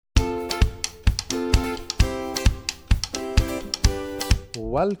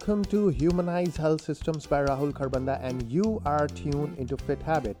Welcome to Humanize Health Systems by Rahul Kharbanda, and you are tuned into Fit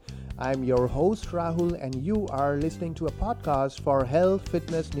Habit. I'm your host Rahul, and you are listening to a podcast for health,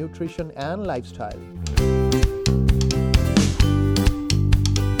 fitness, nutrition, and lifestyle.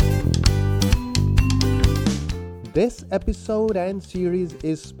 This episode and series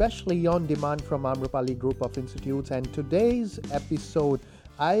is specially on demand from Amrapali Group of Institutes, and today's episode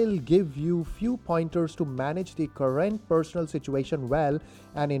I'll give you few pointers to manage the current personal situation well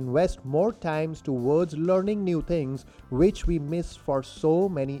and invest more times towards learning new things which we missed for so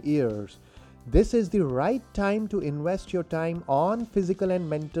many years. This is the right time to invest your time on physical and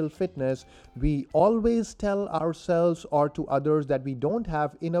mental fitness. We always tell ourselves or to others that we don't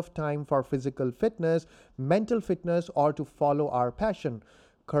have enough time for physical fitness, mental fitness, or to follow our passion.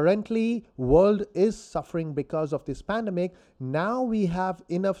 Currently, world is suffering because of this pandemic. Now we have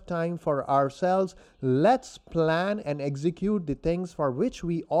enough time for ourselves. Let's plan and execute the things for which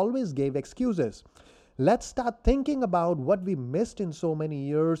we always gave excuses. Let's start thinking about what we missed in so many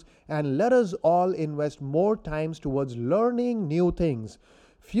years, and let us all invest more times towards learning new things.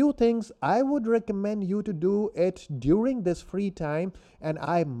 Few things I would recommend you to do it during this free time, and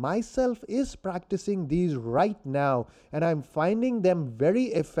I myself is practicing these right now, and I'm finding them very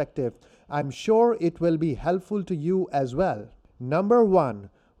effective. I'm sure it will be helpful to you as well. Number 1,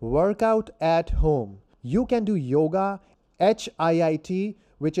 workout at home. You can do yoga, HIIT,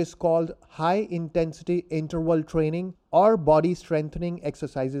 which is called high intensity interval training, or body strengthening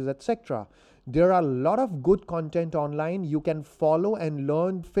exercises, etc. There are a lot of good content online. You can follow and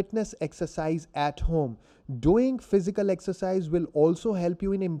learn fitness exercise at home. Doing physical exercise will also help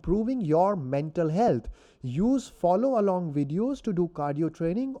you in improving your mental health. Use follow along videos to do cardio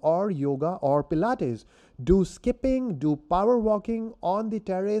training or yoga or Pilates. Do skipping, do power walking on the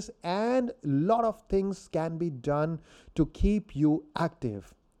terrace, and a lot of things can be done to keep you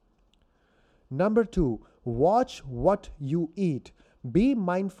active. Number 2, watch what you eat. Be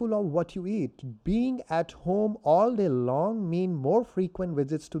mindful of what you eat. Being at home all day long means more frequent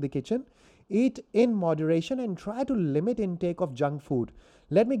visits to the kitchen. Eat in moderation and try to limit intake of junk food.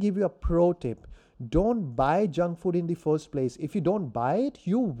 Let me give you a pro tip. Don't buy junk food in the first place. If you don't buy it,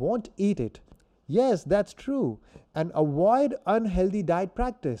 you won't eat it. Yes, that's true. And avoid unhealthy diet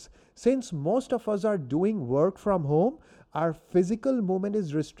practice. Since most of us are doing work from home, our physical movement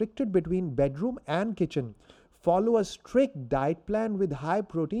is restricted between bedroom and kitchen. Follow a strict diet plan with high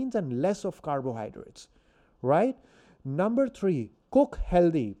proteins and less of carbohydrates, right? Number 3, cook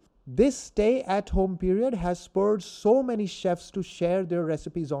healthy. This stay-at-home period has spurred so many chefs to share their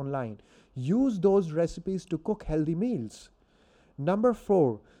recipes online. Use those recipes to cook healthy meals. Number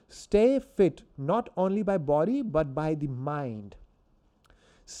 4, stay fit not only by body but by the mind.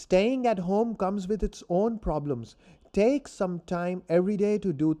 Staying at home comes with its own problems. Take some time every day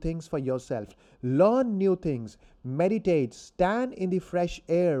to do things for yourself. Learn new things. Meditate. Stand in the fresh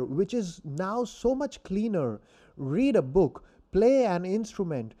air, which is now so much cleaner. Read a book. Play an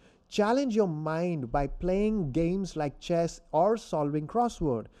instrument. Challenge your mind by playing games like chess or solving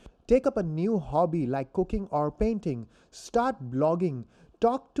crossword. Take up a new hobby like cooking or painting. Start blogging.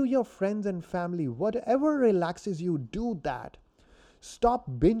 Talk to your friends and family. Whatever relaxes you, do that. Stop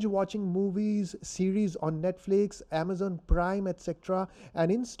binge watching movies, series on Netflix, Amazon Prime, etc.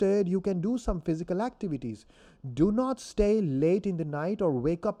 And instead, you can do some physical activities. Do not stay late in the night or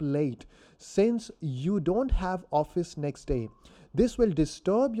wake up late since you don't have office next day. This will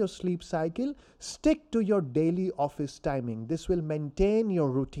disturb your sleep cycle. Stick to your daily office timing. This will maintain your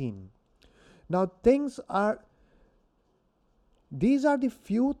routine. Now, these are the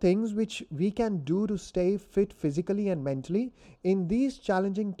few things which we can do to stay fit physically and mentally. In these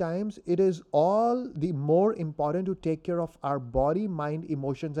challenging times, it is all the more important to take care of our body, mind,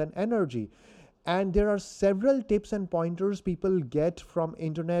 emotions, and energy. And there are several tips and pointers people get from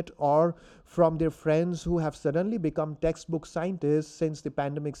internet or from their friends who have suddenly become textbook scientists since the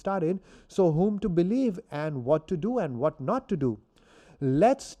pandemic started. So whom to believe and what to do and what not to do.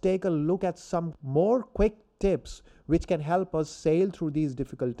 Let's take a look at some more quick tips which can help us sail through these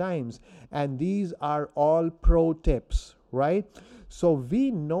difficult times, and these are all pro tips, right? So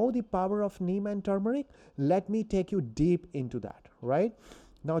we know the power of neem and turmeric. Let me take you deep into that, right?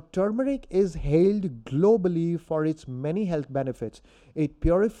 Now, turmeric is hailed globally for its many health benefits. It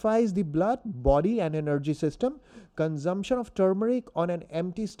purifies the blood, body, and energy system. Consumption of turmeric on an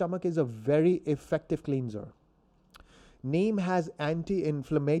empty stomach is a very effective cleanser. Neem has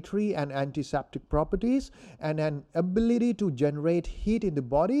anti-inflammatory and antiseptic properties and an ability to generate heat in the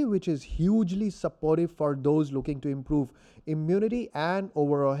body, which is hugely supportive for those looking to improve immunity and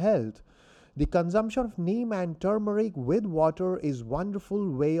overall health. The consumption of neem and turmeric with water is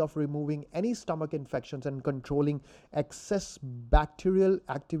wonderful way of removing any stomach infections and controlling excess bacterial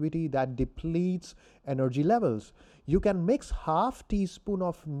activity that depletes energy levels. You can mix half teaspoon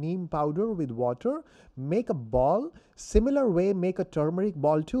of neem powder with water, make a ball. Similar way, make a turmeric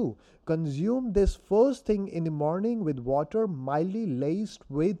ball too. Consume this first thing in the morning with water mildly laced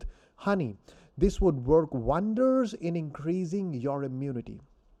with honey. This would work wonders in increasing your immunity.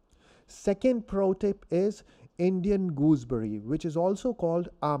 Second pro tip is Indian gooseberry, which is also called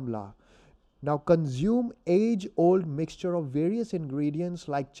amla. Now consume age-old mixture of various ingredients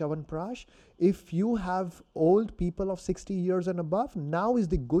like Chyawanprash. If you have old people of 60 years and above, now is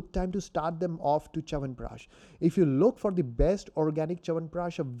the good time to start them off to Chyawanprash. If you look for the best organic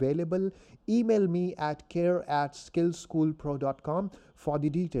Chyawanprash available, email me at care@skillschoolpro.com for the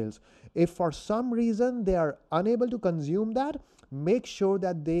details. If for some reason they are unable to consume that, make sure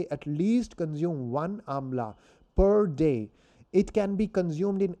that they at least consume one amla per day. It can be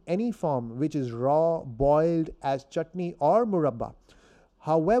consumed in any form, which is raw, boiled, as chutney or murabba.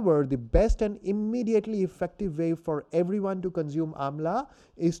 However, the best and immediately effective way for everyone to consume amla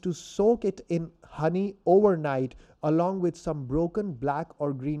is to soak it in honey overnight along with some broken black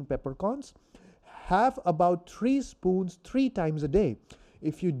or green peppercorns. Have about 3 spoons 3 times a day.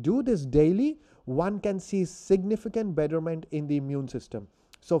 If you do this daily, one can see significant betterment in the immune system.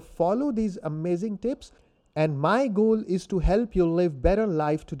 So follow these amazing tips, and my goal is to help you live better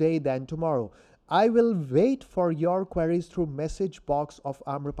life today than tomorrow. I will wait for your queries through message box of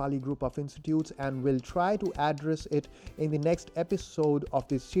Amrapali Group of Institutes and will try to address it in the next episode of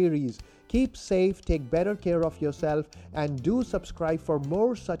this series. Keep safe, take better care of yourself, and do subscribe for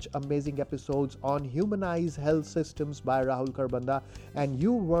more such amazing episodes on Humanize Health Systems by Rahul Karbanda. And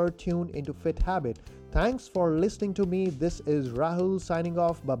you were tuned into Fit Habit. Thanks for listening to me. This is Rahul signing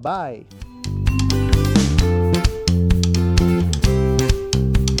off. Bye-bye.